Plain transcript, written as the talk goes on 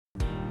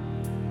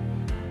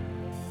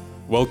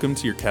Welcome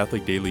to your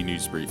Catholic Daily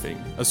News Briefing,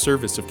 a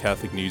service of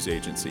Catholic News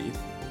Agency.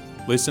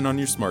 Listen on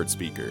your smart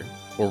speaker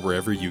or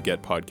wherever you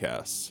get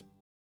podcasts.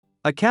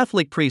 A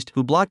Catholic priest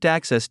who blocked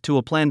access to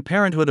a Planned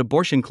Parenthood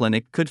abortion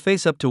clinic could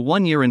face up to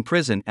 1 year in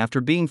prison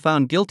after being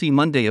found guilty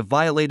Monday of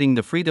violating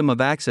the Freedom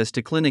of Access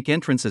to Clinic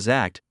Entrances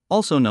Act,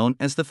 also known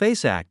as the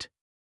FACE Act.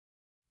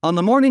 On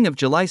the morning of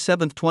July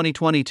 7,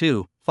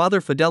 2022, Father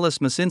Fidelis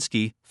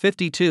Masinski,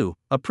 52,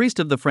 a priest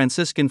of the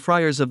Franciscan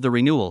Friars of the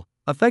Renewal,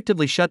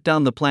 effectively shut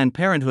down the Planned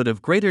Parenthood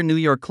of Greater New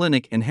York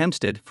Clinic in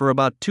Hempstead for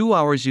about 2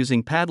 hours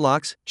using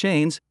padlocks,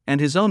 chains, and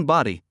his own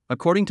body,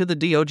 according to the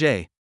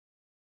DOJ.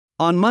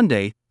 On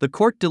Monday, the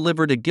court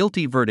delivered a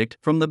guilty verdict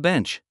from the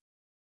bench.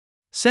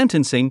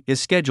 Sentencing is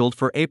scheduled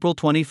for April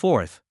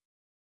 24.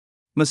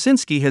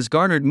 Masinski has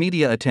garnered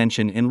media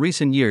attention in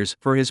recent years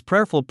for his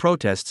prayerful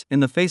protests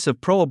in the face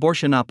of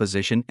pro-abortion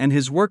opposition and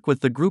his work with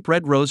the group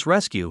Red Rose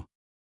Rescue.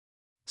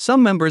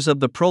 Some members of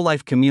the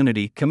pro-life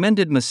community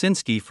commended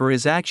Masinski for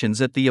his actions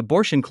at the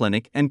abortion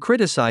clinic and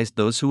criticized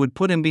those who would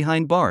put him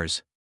behind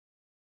bars.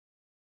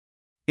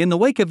 In the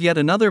wake of yet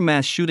another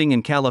mass shooting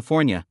in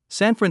California,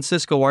 San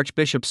Francisco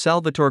Archbishop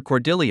Salvatore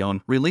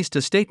Cordileone released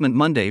a statement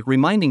Monday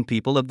reminding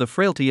people of the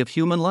frailty of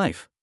human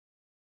life.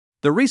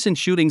 The recent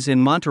shootings in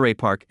Monterey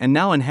Park and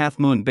now in Half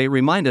Moon Bay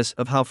remind us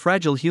of how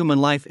fragile human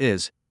life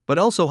is, but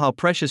also how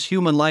precious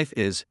human life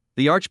is,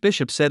 the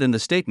Archbishop said in the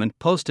statement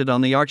posted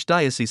on the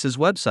Archdiocese's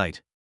website.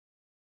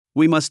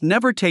 We must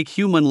never take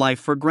human life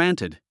for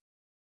granted.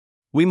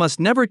 We must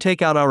never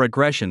take out our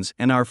aggressions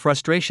and our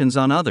frustrations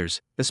on others,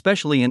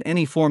 especially in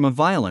any form of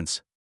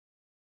violence.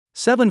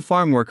 7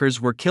 farm workers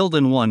were killed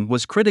and 1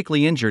 was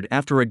critically injured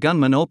after a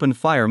gunman opened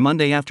fire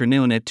Monday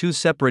afternoon at 2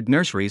 separate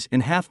nurseries in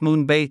Half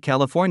Moon Bay,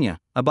 California,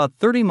 about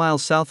 30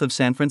 miles south of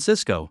San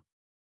Francisco.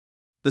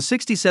 The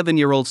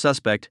 67-year-old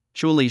suspect,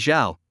 Shuili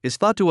Zhao, is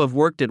thought to have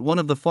worked at one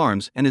of the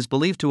farms and is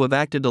believed to have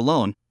acted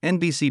alone,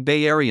 NBC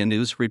Bay Area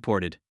News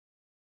reported.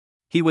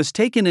 He was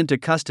taken into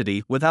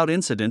custody without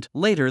incident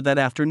later that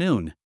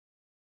afternoon.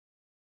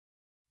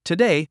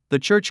 Today, the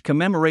Church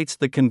commemorates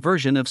the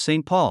conversion of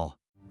St. Paul.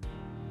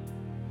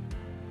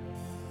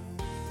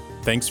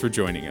 Thanks for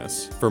joining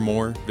us. For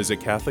more,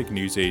 visit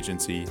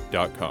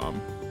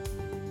CatholicNewsAgency.com.